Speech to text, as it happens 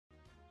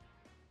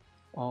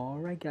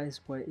Alright guys,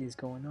 what is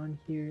going on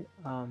here?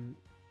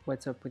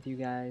 What's up with you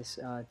guys?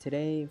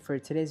 For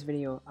today's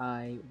video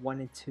I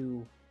wanted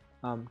to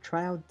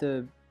try out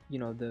the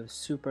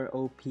super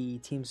OP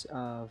teams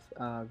of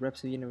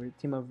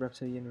team of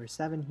Reps of Universe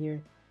 7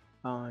 here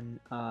on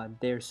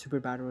their super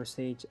battle Royale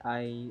stage.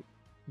 I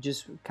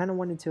just kind of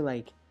wanted to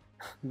like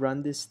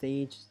run this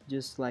stage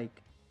just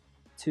like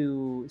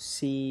to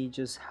see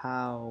just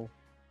how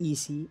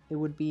easy it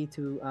would be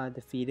to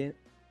defeat it.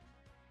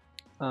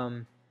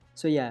 um,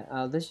 so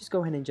yeah, let's just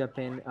go ahead and jump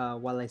in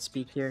while I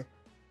speak here.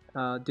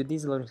 Dude,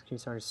 these loading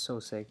screens are so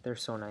sick. They're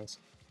so nice.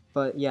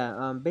 But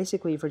yeah,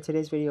 basically for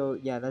today's video,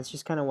 yeah, that's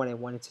just kind of what I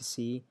wanted to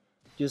see.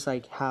 Just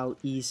like how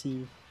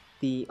easy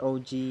the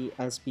OG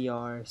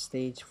SBR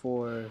stage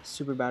for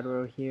Super Battle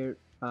Royale here,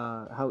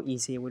 how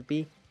easy it would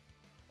be.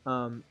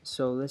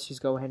 So let's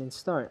just go ahead and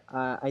start.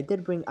 I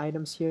did bring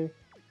items here,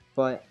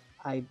 but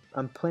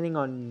I'm planning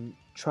on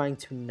trying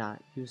to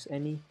not use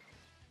any.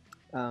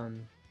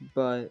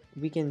 But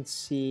we can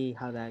see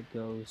how that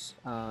goes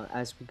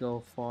as we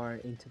go far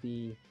into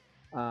the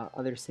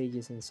other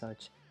stages and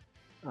such.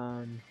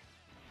 Um,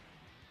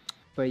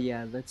 but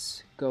yeah,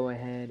 let's go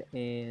ahead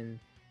and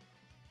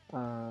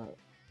uh,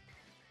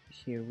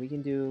 here we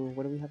can do,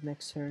 what do we have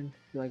next turn?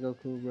 UI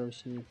Goku,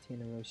 Roshi,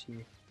 Tina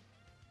Roshi.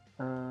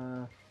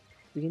 Uh,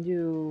 we can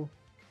do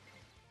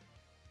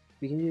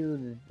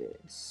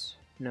this.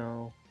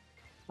 No,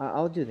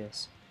 I'll do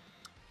this.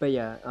 But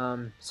yeah,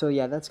 so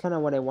yeah, that's kind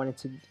of what I wanted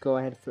to go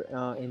ahead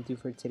and do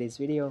for today's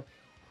video,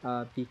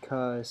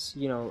 because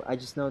I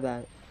just know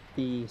that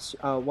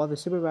while the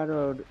Super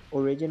Battle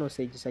original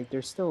stages, like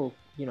they're still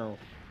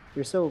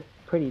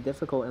pretty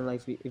difficult, and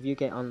like if you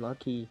get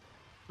unlucky,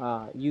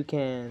 you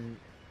can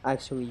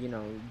actually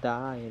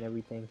die and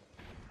everything.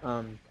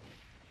 Um,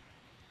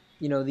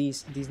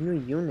 these new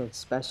units,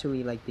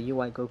 especially like the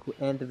UI Goku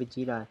and the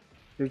Vegeta,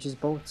 they're just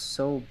both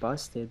so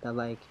busted that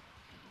like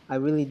I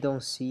really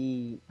don't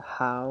see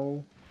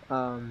how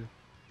um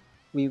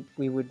we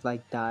would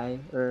like die,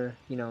 or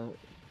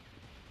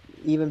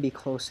even be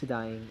close to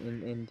dying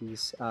in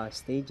these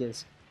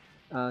stages.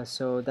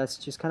 So that's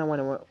just kind of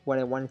what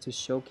I wanted to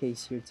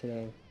showcase here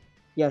today.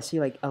 Yeah,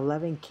 see, like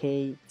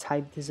 11k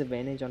type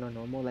disadvantage on a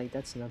normal, like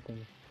that's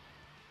nothing.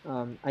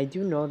 I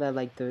do know that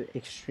like the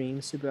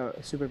extreme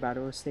super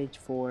battle stage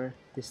for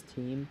this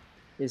team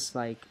is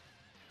like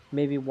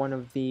maybe one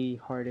of the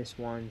hardest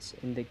ones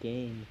in the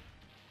game.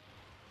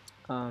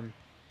 Um,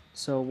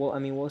 so I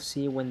mean, we'll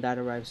see when that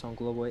arrives on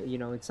global.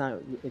 It's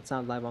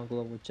not live on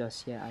global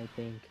just yet, I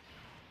think.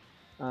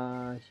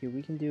 Here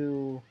we can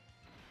do.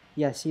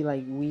 Yeah, see,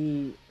 like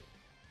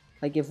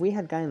if we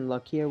had gotten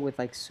luckier with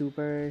like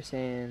supers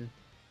and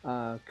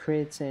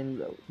crits,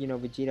 and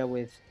Vegeta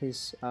with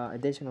his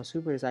additional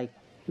supers, like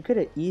we could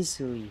have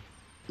easily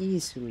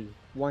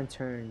one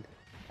turned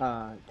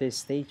this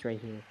stage right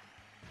here.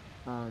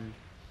 Um,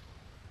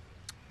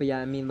 but yeah,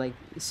 I mean, like,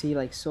 see,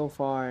 like so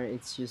far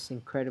it's just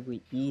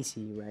incredibly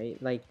easy, right?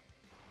 Like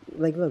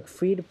look,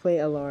 free to play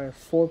LR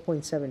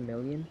 4.7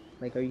 million.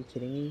 Like, are you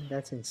kidding me?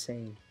 That's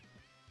insane.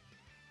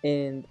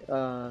 And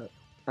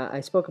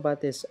I spoke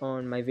about this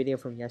on my video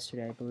from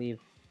yesterday, I believe.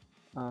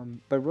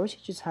 But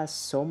Roshi just has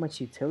so much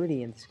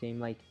utility in this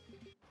game. Like,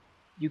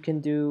 you can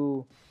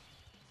do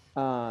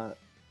uh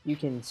you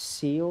can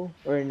seal,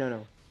 or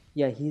no.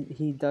 Yeah,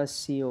 he does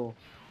seal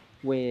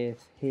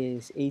with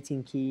his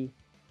 18 key.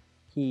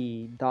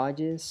 He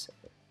dodges,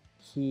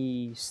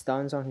 he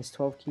stuns on his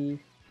 12 key.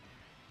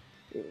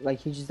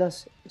 Like, he just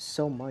does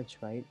so much,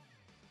 right?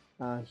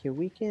 Here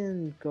we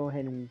can go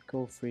ahead and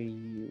go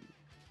free.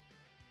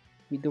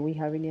 Do we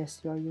have any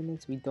STR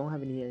units? We don't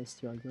have any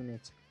STR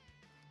units,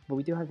 but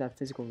we do have that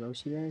physical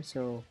Roshi there.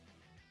 So,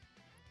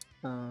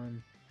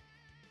 um,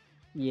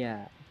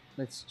 yeah,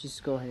 let's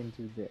just go ahead and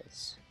do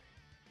this.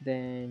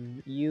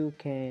 Then you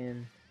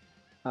can.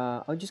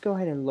 I'll just go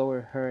ahead and lower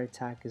her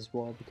attack as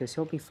well, because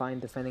he'll be fine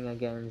defending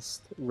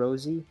against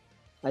Rosie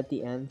at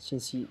the end,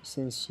 since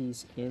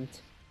she's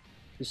int.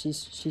 So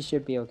she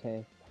should be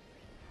okay.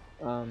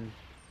 Um,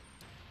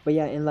 but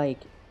yeah, and like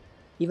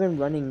even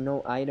running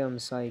no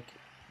items, like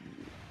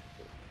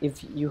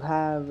if you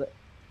have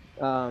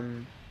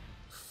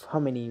how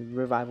many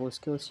revival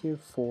skills here?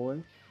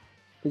 4,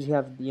 because you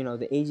have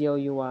the AGL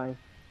UI,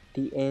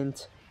 the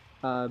int,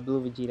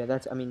 blue Vegeta.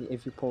 That's, I mean,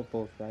 if you pull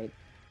both, right?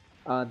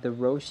 The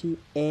Roshi,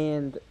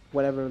 and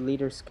whatever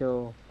leader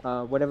skill,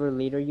 whatever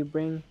leader you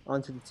bring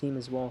onto the team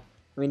as well.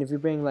 I mean, if you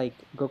bring like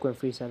Goku and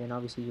Frieza, then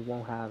obviously you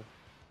won't have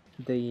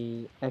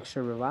the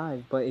extra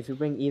revive. But if you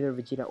bring either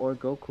Vegeta or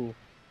Goku,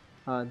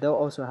 they'll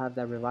also have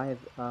that revive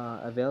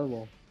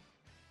available.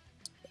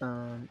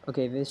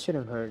 Okay, this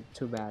shouldn't hurt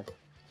too bad.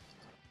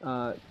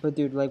 But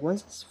dude, like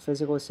once this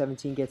physical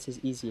 17 gets his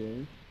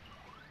EZA,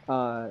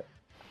 I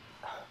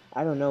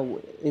don't know.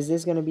 Is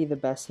this gonna be the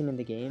best team in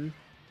the game?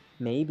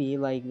 Maybe.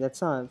 Like,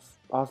 that's not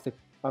off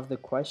the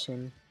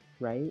question,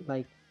 right?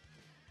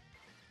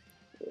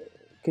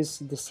 Because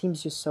this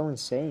team's just so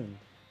insane.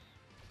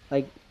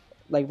 Like,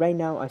 right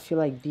now, I feel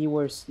like the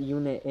worst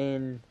unit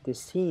in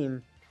this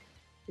team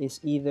is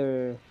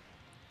either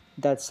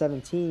that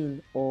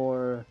 17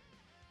 or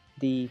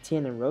the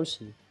Tien and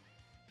Roshi.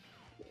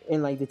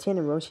 And like the Tien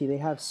and Roshi, they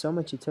have so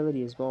much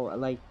utility as well.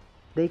 Like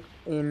they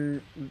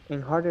in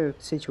harder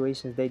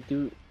situations, they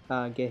do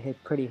get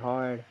hit pretty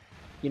hard.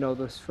 You know,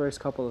 those first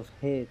couple of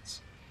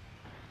hits.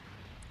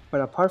 But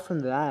apart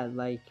from that,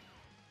 like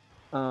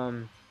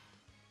um,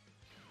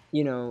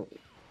 you know,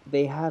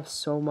 they have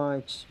so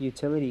much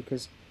utility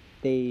because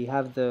they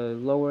have the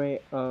lower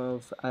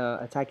of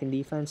attack and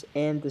defense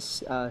and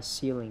this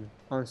ceiling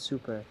on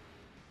super.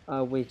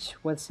 Which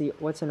what's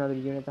another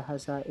unit that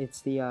has that?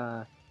 It's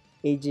the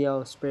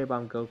AGL Spirit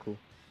Bomb Goku.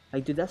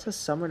 Like, dude, that's a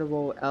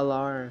summonable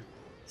LR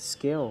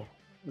skill,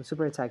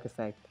 super attack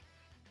effect,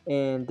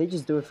 and they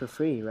just do it for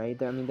free,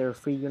 right? I mean, they're a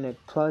free unit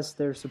plus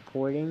they're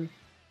supporting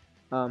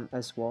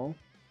as well.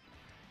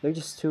 They're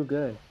just too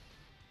good.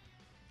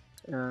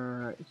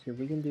 Here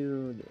we can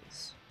do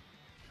this.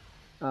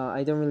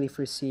 I don't really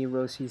foresee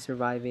Roshi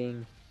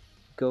surviving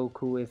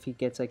Goku if he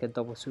gets like a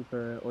double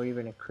super or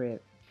even a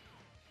crit.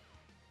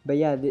 But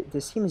yeah,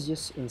 this team is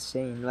just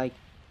insane. Like,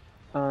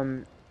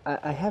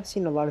 I have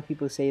seen a lot of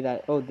people say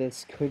that, oh,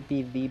 this could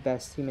be the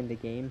best team in the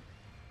game,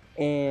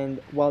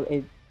 and while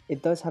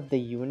it does have the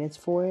units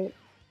for it,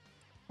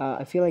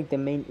 I feel like the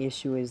main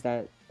issue is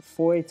that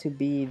for it to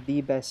be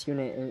the best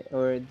unit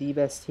or the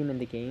best team in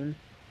the game,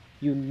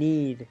 you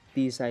need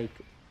these like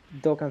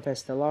Dokkan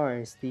Fest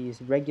LRs,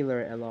 these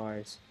regular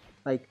LRs.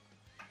 Like,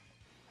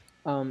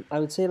 I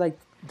would say like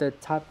the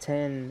top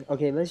 10.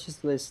 Okay, let's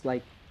just list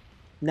like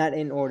not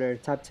in order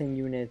top 10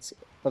 units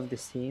of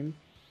this team.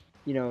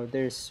 You know,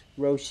 there's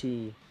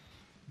Roshi,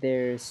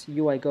 there's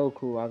UI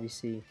Goku,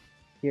 obviously.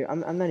 Here,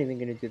 I'm not even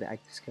gonna do the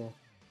active skill.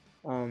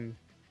 Um,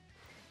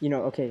 you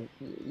know, okay,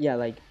 yeah,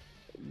 like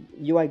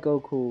UI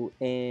Goku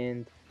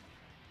and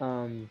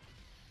um,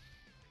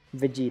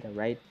 Vegeta,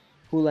 right?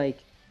 Who like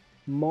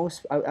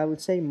I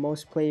would say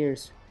most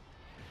players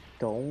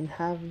don't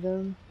have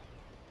them.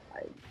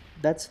 I,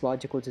 that's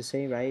logical to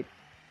say, right?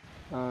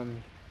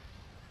 Um,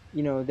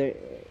 you know, there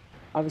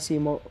obviously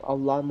a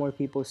lot more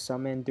people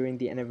summon during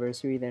the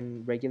anniversary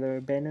than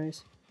regular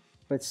banners,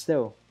 but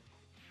still,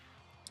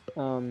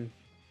 um,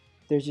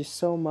 there's just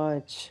so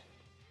much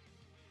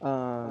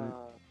um,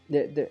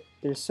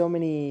 there's so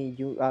many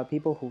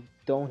people who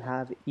don't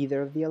have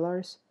either of the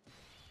LRs.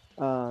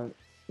 Um,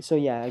 so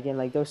yeah, again,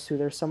 like those two,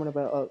 they're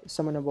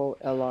summonable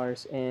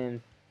LRs,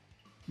 and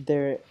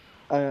they're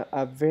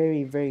a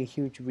very very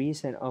huge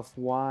reason of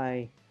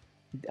why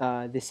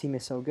this team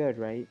is so good,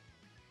 right?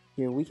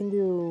 Here we can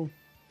do.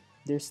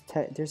 There's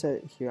a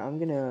here. I'm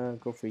gonna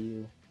go for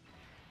you.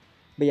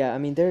 But yeah, I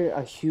mean they're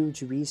a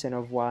huge reason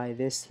of why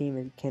this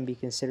team can be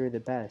considered the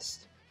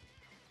best.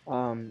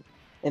 Um,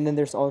 and then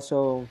there's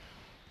also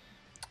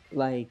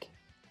like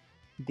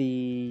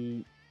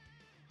the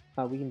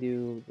we can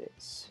do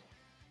this,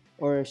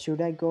 or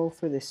should I go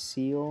for the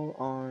seal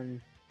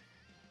on?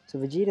 So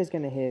Vegeta's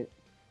gonna hit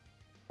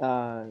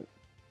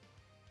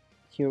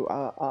here.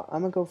 I'm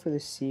gonna go for the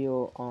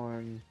seal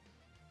on,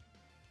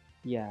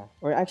 yeah,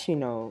 or actually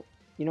no,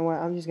 you know what,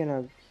 I'm just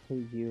gonna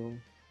hit you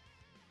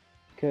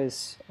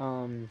because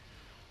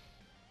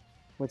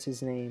what's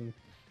his name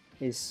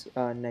is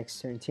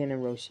next turn. Tien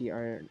and Roshi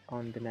are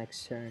on the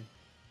next turn.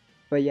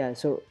 But yeah,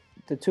 so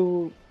the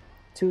two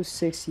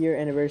 6-year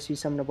anniversary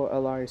summonable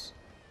LRs.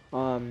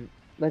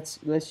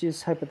 Let's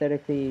just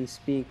hypothetically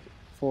speak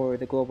for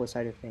the global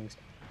side of things.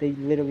 They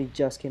literally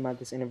just came out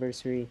this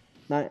anniversary.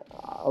 Not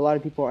a lot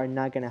of people are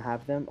not gonna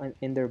have them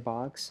in their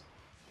box,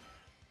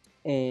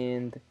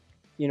 and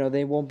you know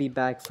they won't be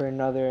back for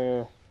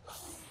another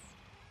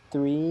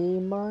 3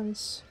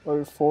 months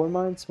or 4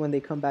 months when they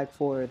come back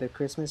for the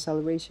Christmas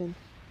celebration.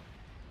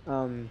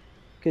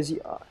 Because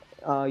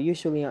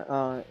usually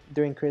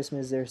during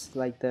Christmas there's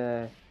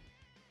the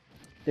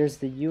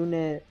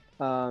unit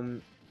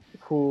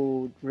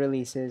who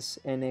releases,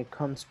 and it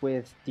comes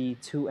with the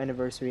 2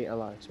 anniversary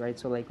LRs, right?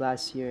 So like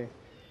last year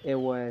it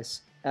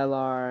was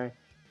LR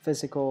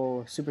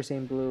physical Super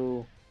Saiyan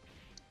Blue,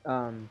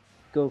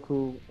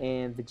 Goku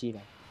and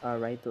Vegeta,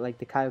 right? Like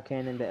the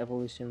Kaioken and the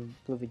Evolution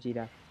Blue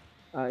Vegeta.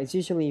 It's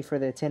usually for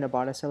the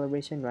Tanabata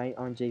celebration, right,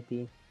 on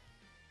JP.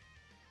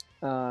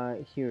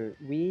 Here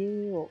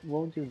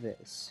we'll do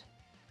this.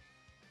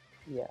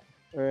 Yeah.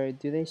 Or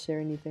do they share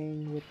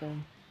anything with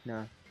them?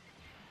 No.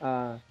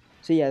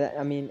 So yeah,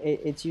 I mean,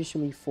 it's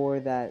usually for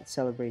that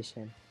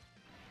celebration.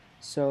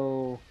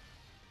 So,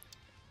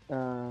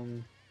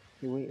 we'll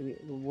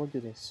do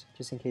this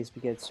just in case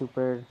we get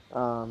super.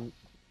 And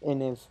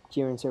if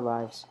Jiren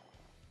survives.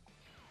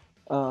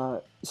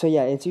 So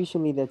yeah, it's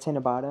usually the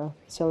Tanabata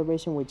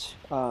celebration, which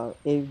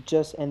it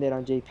just ended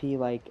on JP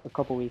like a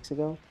couple weeks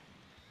ago.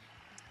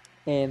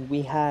 And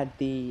we had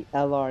the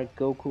LR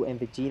Goku and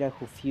Vegeta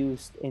who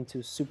fused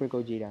into Super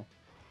Gogeta.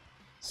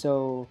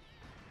 So,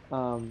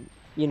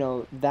 you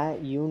know,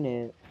 that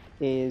unit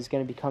is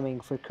going to be coming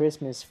for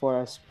Christmas for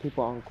us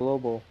people on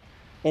Global.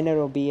 And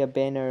it'll be a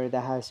banner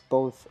that has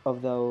both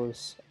of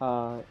those,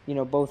 you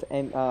know, both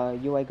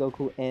UI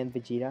Goku and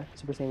Vegeta,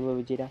 Super Saiyan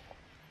Blue Vegeta.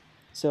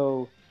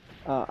 So,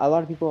 A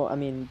lot of people, I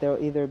mean, they'll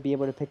either be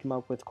able to pick him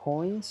up with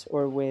coins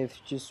or with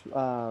just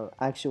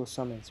actual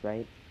summons,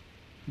 right?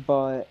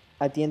 But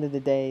at the end of the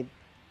day,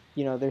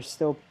 there's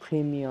still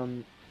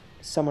premium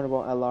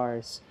summonable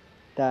LRs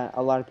that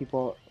a lot of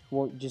people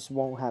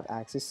won't have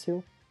access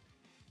to.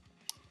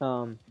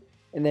 Um,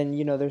 and then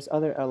there's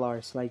other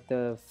LRs like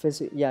the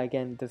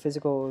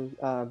physical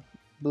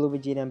Blue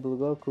Vegeta and Blue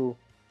Goku.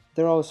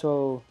 They're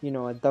also a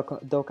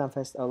Dokkan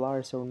Fest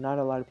LR, so not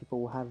a lot of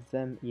people will have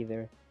them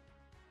either.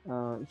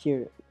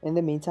 Here in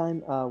the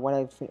meantime,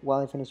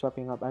 while I finish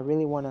wrapping up, I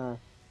really wanna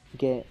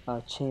get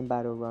a chain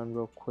battle run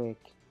real quick.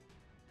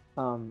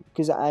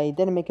 Because I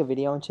didn't make a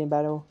video on chain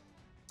battle,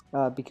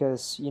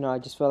 because I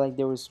just felt like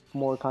there was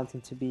more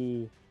content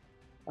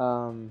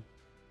um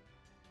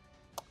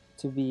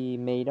to be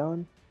made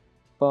on.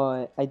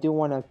 But I do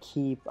want to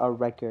keep a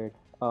record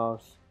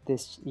of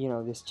this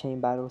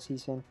chain battle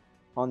season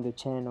on the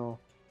channel.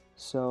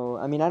 So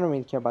I mean, I don't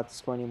really care about the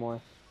score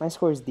anymore. My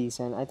score is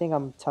decent. I think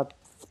I'm top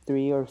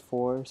 3 or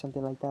 4 or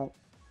something like that.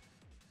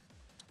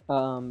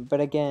 But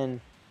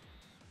again,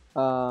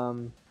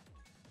 um,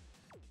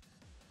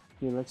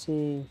 here, let's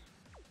see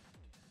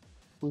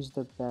who's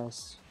the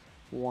best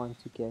one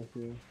to get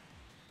here.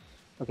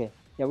 Okay,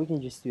 yeah, we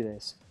can just do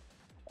this.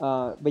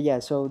 But yeah,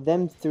 so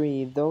them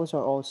three, those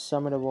are all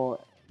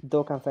summonable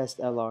Dokkan Fest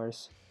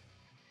LRs.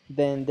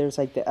 Then there's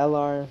like the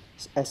LR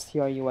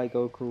STRUI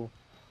Goku,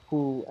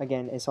 who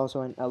again is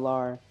also an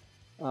LR.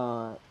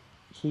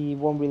 He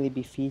won't really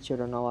be featured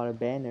on a lot of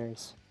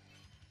banners,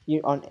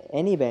 on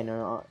any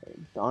banner,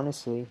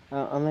 honestly,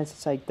 unless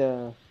it's like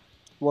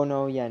well,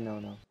 no, yeah,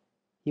 no,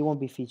 he won't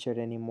be featured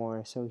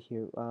anymore. So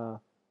here,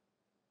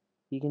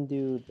 you can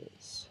do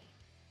this.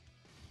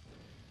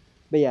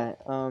 But yeah,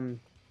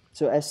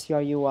 so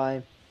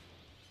STRUI.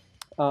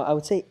 I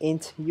would say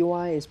int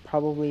UI is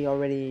probably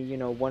already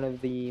one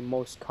of the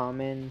most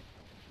common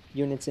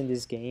units in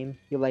this game.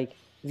 If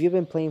you've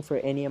been playing for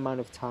any amount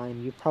of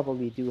time, you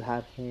probably do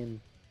have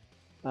him.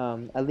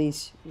 At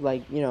least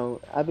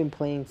I've been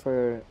playing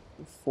for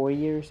 4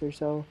 years or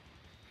so.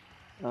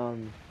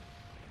 Um,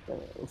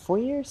 4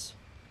 years,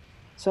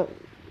 so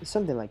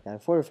something like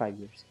that, 4 or 5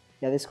 years.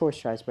 Yeah, this score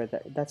tries, but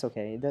that's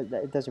okay.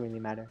 It doesn't really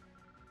matter.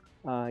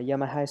 Yeah,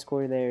 my high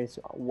score there is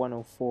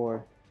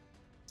 104.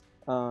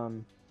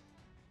 Um,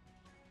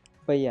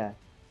 but yeah.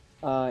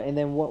 And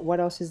then what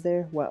else is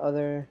there? What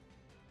other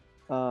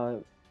uh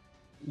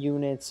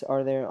units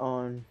are there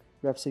on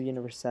Reps of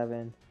Universe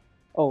 7?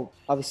 Oh,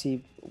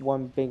 obviously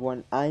one big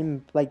one.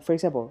 I'm like, for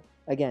example,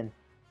 again,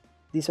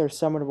 these are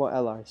summonable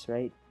LRs,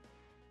 right?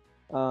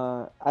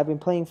 I've been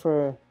playing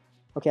for,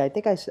 okay, I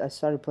think I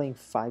started playing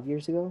 5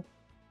 years ago,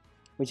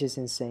 which is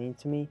insane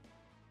to me.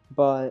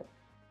 But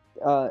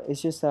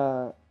it's just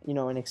an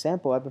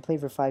example. I've been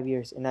playing for 5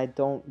 years and I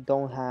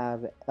don't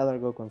have LR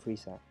Goku and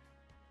Frieza.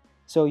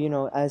 So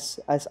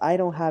as I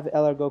don't have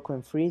LR Goku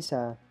and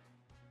Frieza,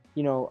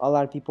 a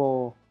lot of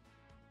people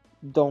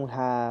don't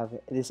have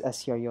this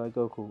STRUI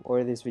Goku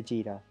or this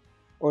Vegeta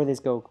or this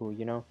Goku,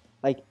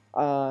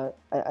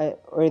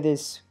 or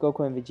this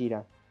Goku and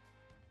Vegeta.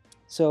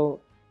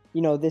 So,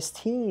 this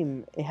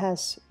team, it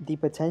has the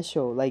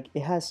potential, like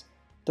it has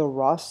the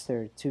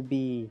roster to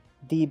be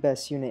the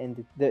best unit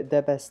in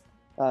the best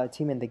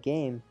team in the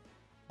game.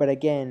 But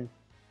again,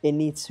 it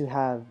needs to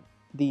have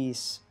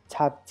these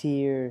top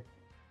tier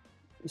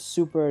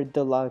super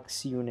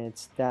deluxe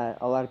units that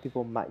a lot of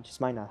people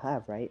might not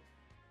have, right?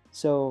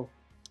 So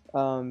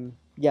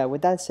yeah,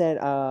 with that said,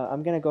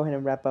 I'm gonna go ahead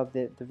and wrap up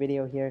the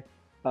video here.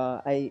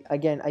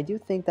 I do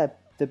think that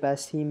the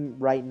best team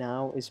right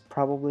now is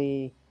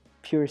probably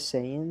Pure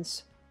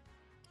Saiyans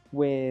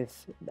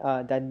with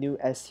that new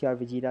STR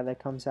Vegeta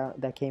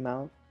that came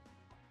out,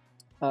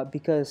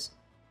 because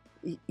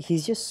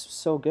he's just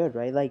so good,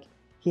 right? Like,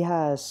 he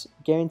has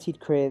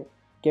guaranteed crit,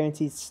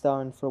 guaranteed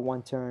stun for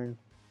 1 turn,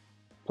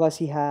 plus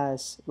he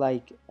has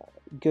like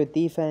good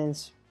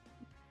defense,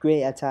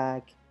 great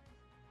attack.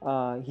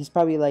 He's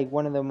probably like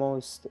one of the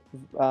most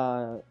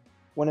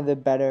one of the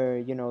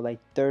better like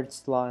third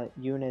slot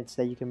units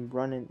that you can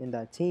run in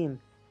that team,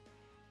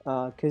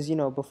 because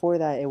before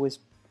that it was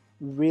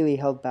really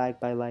held back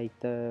by like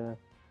the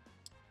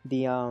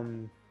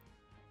um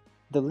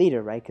the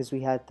leader, right? Because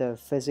we had the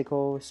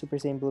physical Super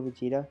Saiyan Blue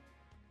Vegeta.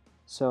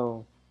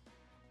 So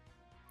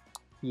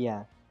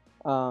yeah,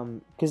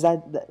 because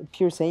that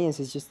Pure Saiyans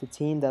is just a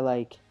team that,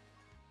 like,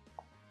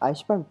 I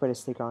should probably put a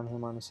sticker on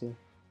him, honestly.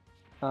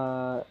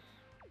 uh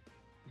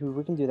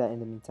we can do that in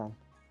the meantime.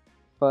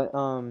 But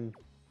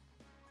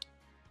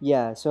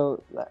yeah,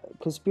 so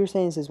because Pure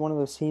Saiyans is one of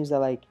those teams that,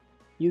 like,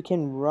 you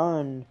can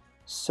run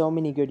so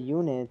many good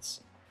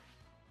units.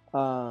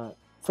 For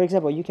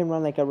example, you can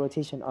run like a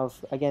rotation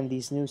of, again,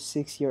 these new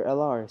 6-year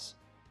LRs,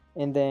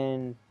 and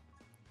then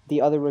the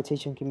other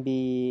rotation can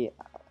be,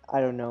 I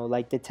don't know,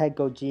 like the Tech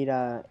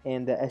Gogeta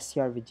and the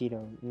STR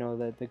Vegeta,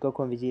 the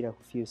Goku and Vegeta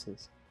who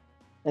fuses,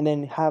 and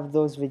then have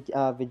those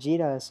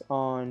Vegetas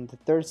on the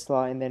third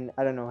slot, and then,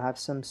 I don't know, have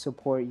some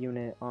support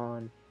unit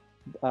on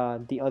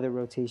the other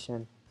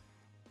rotation.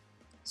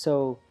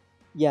 So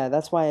yeah,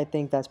 that's why I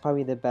think that's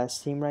probably the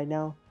best team right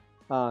now.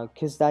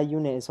 because that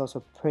unit is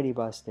also pretty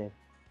busted.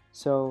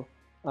 So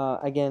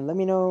again, let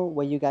me know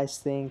what you guys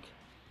think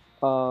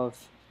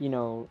of,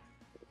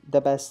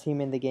 the best team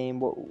in the game.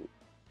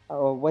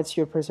 What's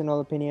your personal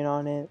opinion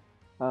on it?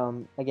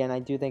 Again, I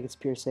do think it's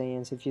pure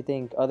Saiyans. If you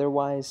think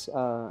otherwise,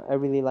 I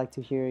really like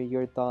to hear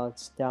your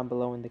thoughts down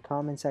below in the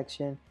comment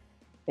section.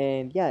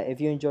 And yeah, if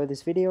you enjoyed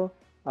this video,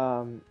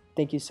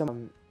 thank you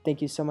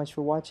so much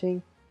for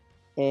watching,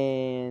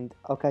 and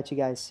I'll catch you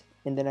guys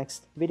in the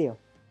next video.